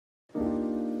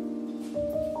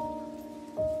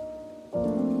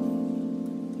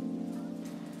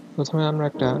প্রথমে আমরা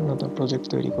একটা নতুন প্রজেক্ট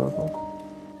তৈরি করব।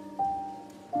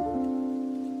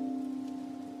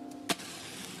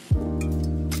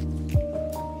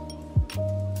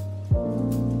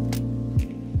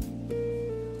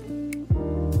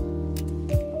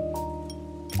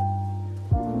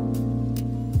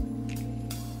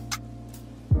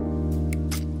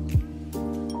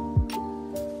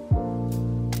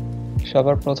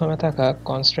 সবার প্রথমে থাকা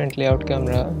কনস্ট্রেন্ট লেআউটকে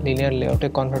আমরা লিনিয়ার লেআউটে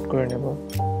কনভার্ট করে নেব।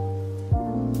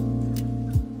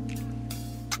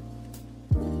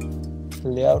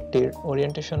 লেআউটটির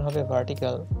ওরিয়েন্টেশন হবে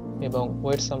ভার্টিক্যাল এবং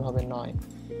ওয়েট সাম হবে 9।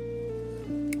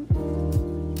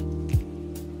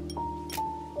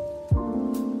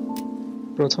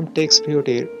 প্রথম টেক্সট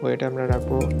ভিউটির ওয়েট আমরা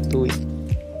রাখবো 2।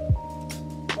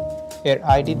 এর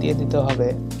আইডি দিয়ে দিতে হবে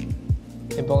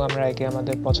এবং আমরা একে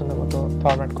আমাদের পছন্দ মতো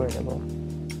ফরম্যাট করে নেব।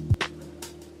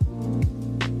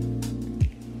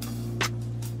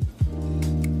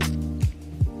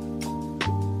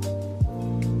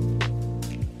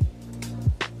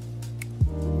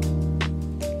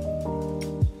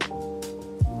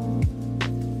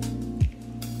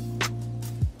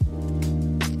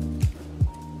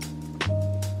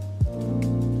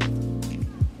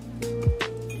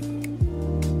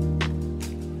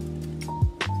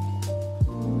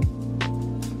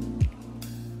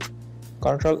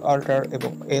 কন্ট্রোল অল্টার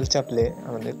এবং এল চাপলে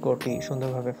আমাদের কোডটি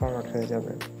সুন্দরভাবে ফরম্যাট হয়ে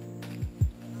যাবে।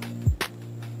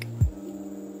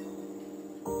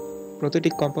 প্রতিটি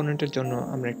কম্পোনেন্টের জন্য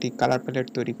আমরা একটি কালার প্যালেট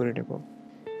তৈরি করে নেব।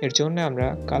 এর জন্য আমরা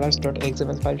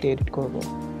colors.xml ফাইলটি এডিট করব।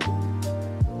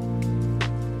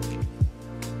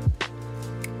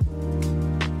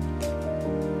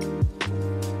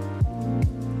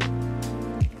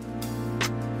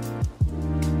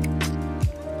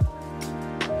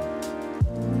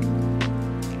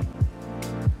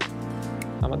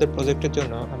 আমাদের প্রজেক্টের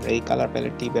জন্য আমরা এই কালার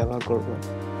প্যালেটটি ব্যবহার করব।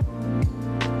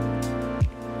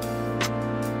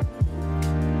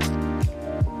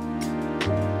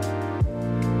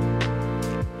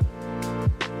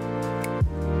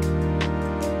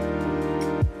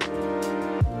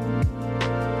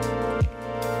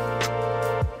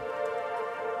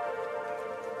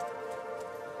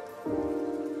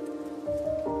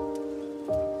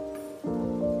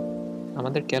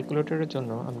 আমাদের ক্যালকুলেটরের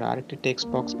জন্য আমরা আরেকটি টেক্সট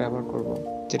বক্স ব্যবহার করব,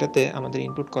 যেটাতে আমাদের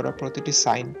ইনপুট করা প্রতিটি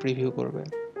সাইন প্রিভিউ করবে।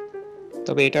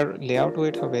 তবে এটার লেআউট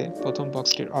ওয়েট হবে প্রথম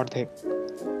বক্সটির অর্ধেক।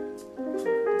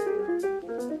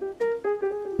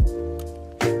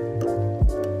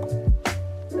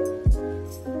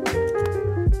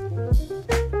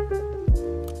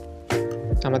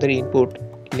 আমাদের ইনপুট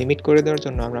লিমিট করে দেওয়ার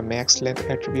জন্য আমরা ম্যাক্স লেন্থ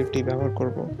অ্যাট্রিবিউটটি ব্যবহার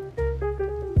করব।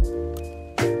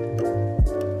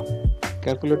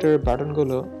 ক্যালকুলেটরের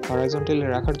বাটনগুলো হরাইজন্টালি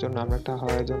রাখার জন্য আমরা একটা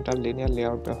হরাইজন্টাল লিনিয়ার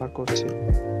লেআউট ব্যবহার করছি।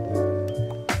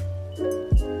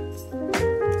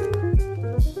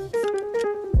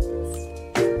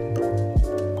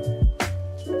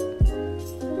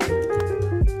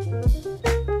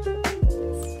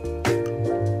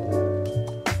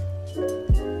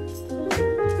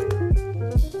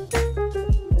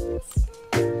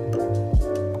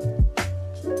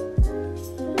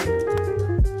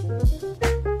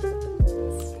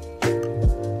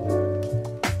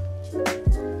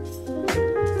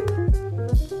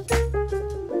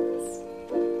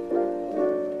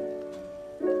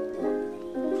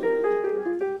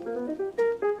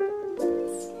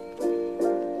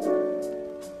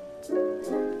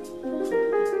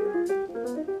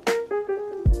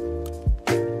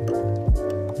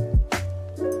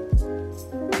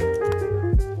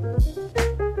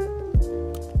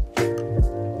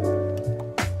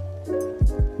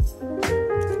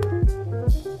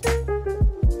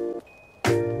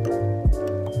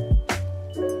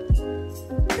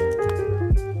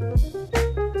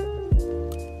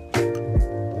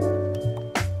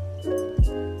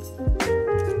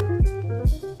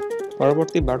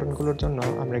 পরবর্তী বাটনগুলোর জন্য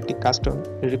আমরা একটি কাস্টম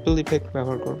রিপল ইফেক্ট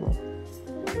ব্যবহার করব।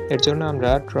 এর জন্য আমরা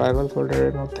ড্রয়েবল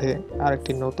ফোল্ডারের মধ্যে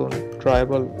আরেকটি নতুন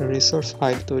ড্রয়েবল রিসোর্স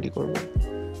ফাইল তৈরি করব।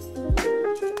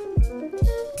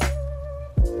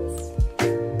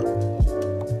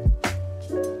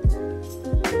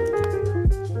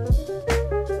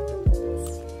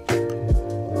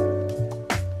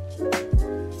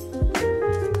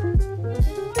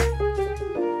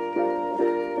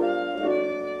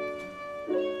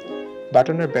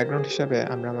 বাটনের ব্যাকগ্রাউন্ড হিসাবে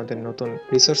আমরা আমাদের নতুন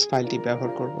রিসোর্স ফাইলটি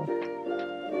ব্যবহার করব।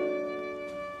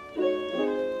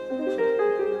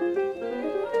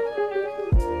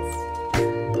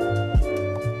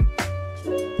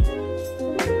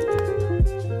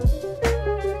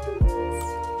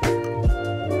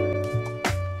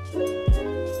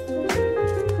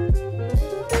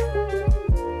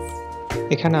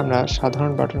 এখানে আমরা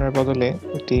সাধারণ বাটনের বদলে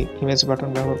একটি ইমেজ বাটন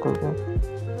ব্যবহার করব।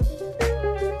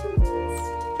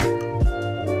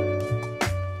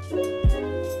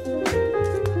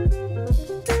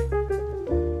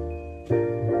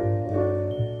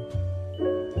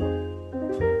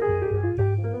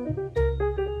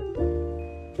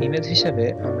 ইমেজ হিসেবে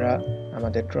আমরা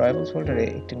আমাদের ড্রয়েবল ফোল্ডারে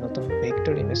একটি নতুন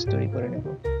ভেক্টর ইমেজ তৈরি করে নেব।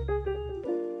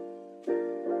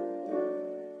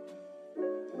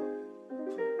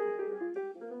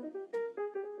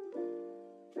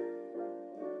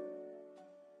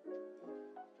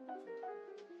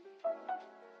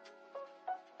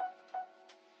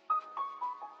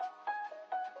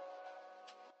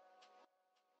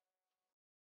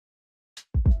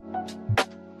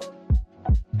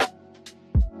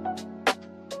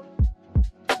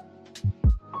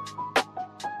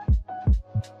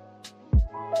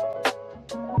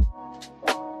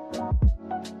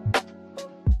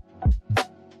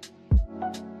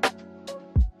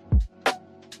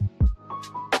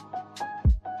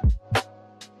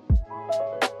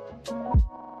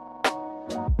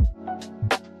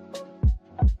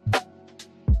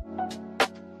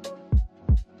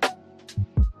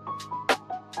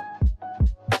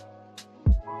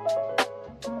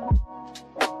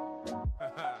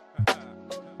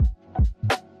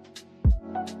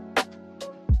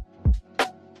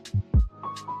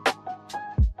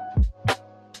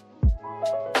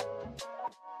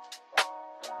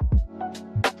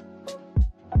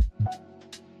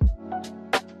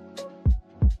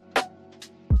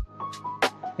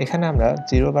 এখানে আমরা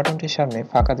জিরো বাটনটির সামনে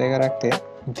ফাঁকা জায়গা রাখতে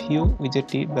ভিউ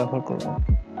উইজেটটি ব্যবহার করব।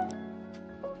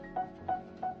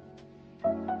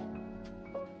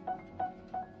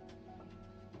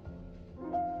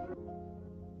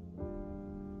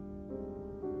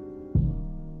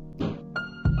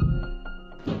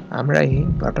 আমরা এই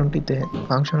বাটনটিতে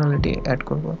ফাংশনালিটি অ্যাড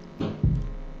করব।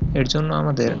 এর জন্য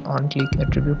আমাদের অন ক্লিক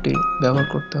অ্যাট্রিবিউটটি ব্যবহার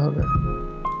করতে হবে।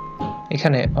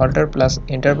 এখানে অল্টার প্লাস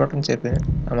এন্টার বাটন চেপে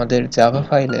আমাদের জাভা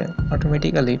ফাইলে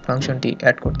অটোমেটিক্যালি ফাংশনটি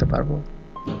অ্যাড করতে পারবো।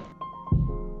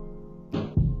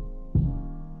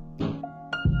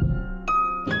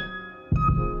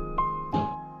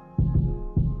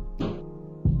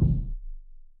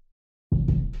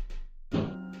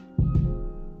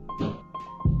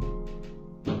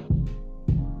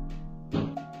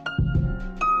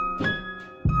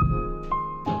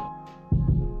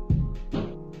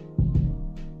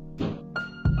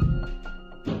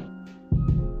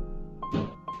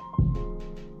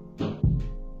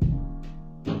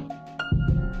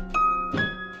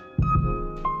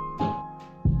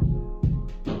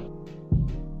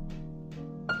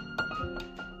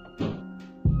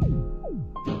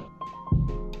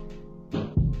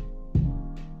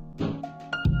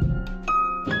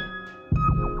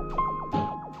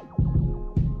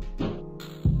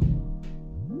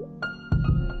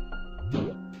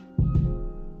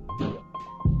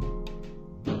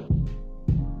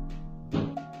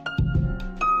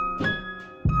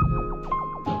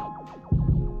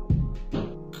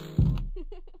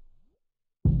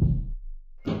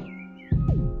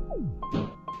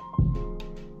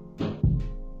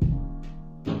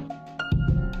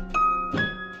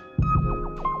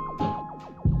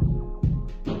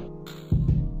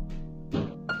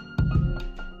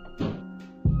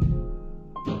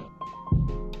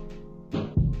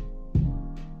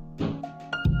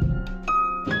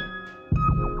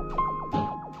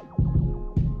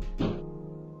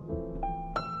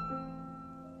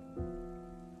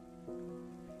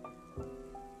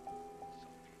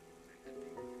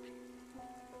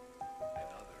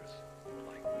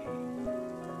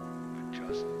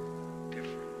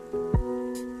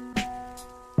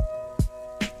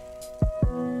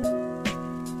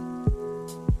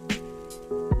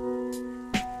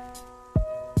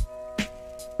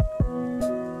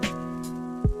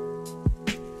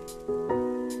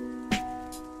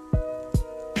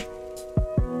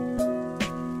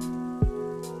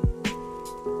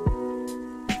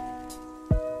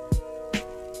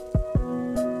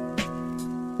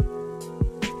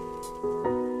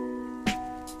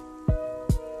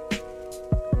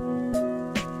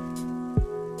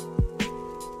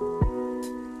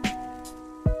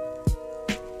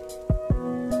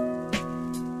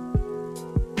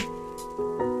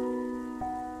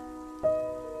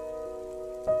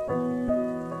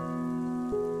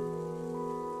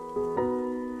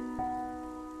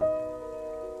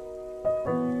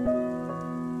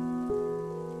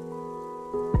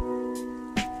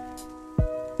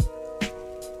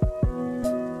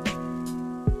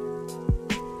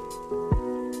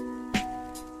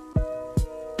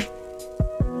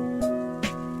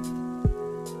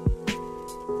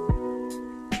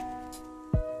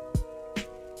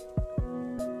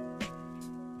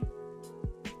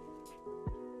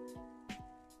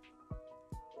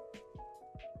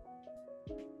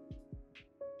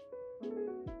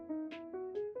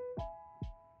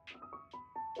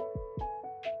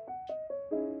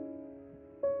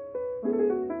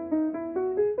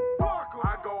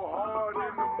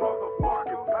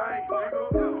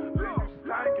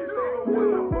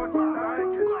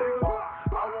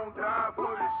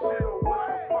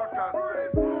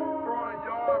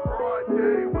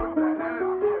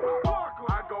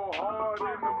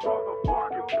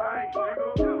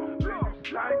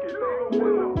 stank it, nigga.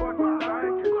 What the fuck you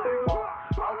thinking, nigga?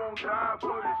 I won't die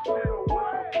for this shit.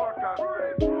 What the fuck I say?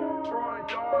 Front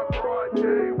yard, broad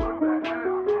day with the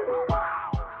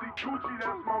ass. See Gucci,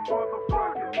 that's my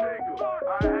motherfucking nigga.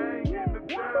 I hang in the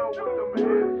jail with them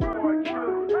head sport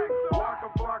killers.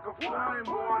 Block a flame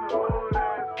on the hood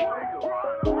ass nigga.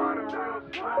 Riding real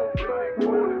slow, really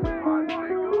good as my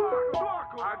nigga.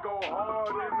 I go hard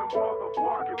in the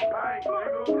motherfucking paint,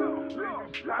 nigga. Leave you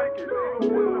stankin',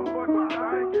 nigga. What the fuck you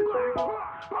thinkin', nigga?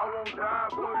 I won't die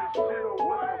for this shit, or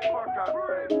what the fuck I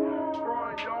say?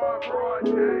 Front yard, broad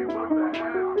day with the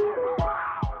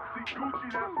ass. See Gucci,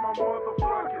 that's my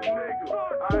motherfucking nigga.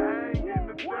 I hang in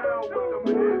the jail with them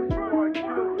head sport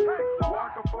killers.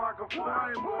 Block a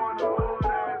flame on the hood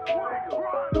ass nigga.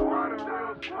 Riding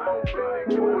real slow, really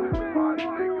good as my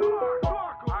nigga.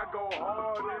 I go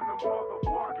hard in the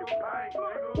motherfucking paint,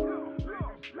 nigga. Leave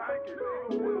you stankin',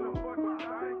 nigga. What the fuck you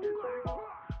thinkin', nigga?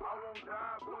 I won't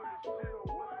die for this shit.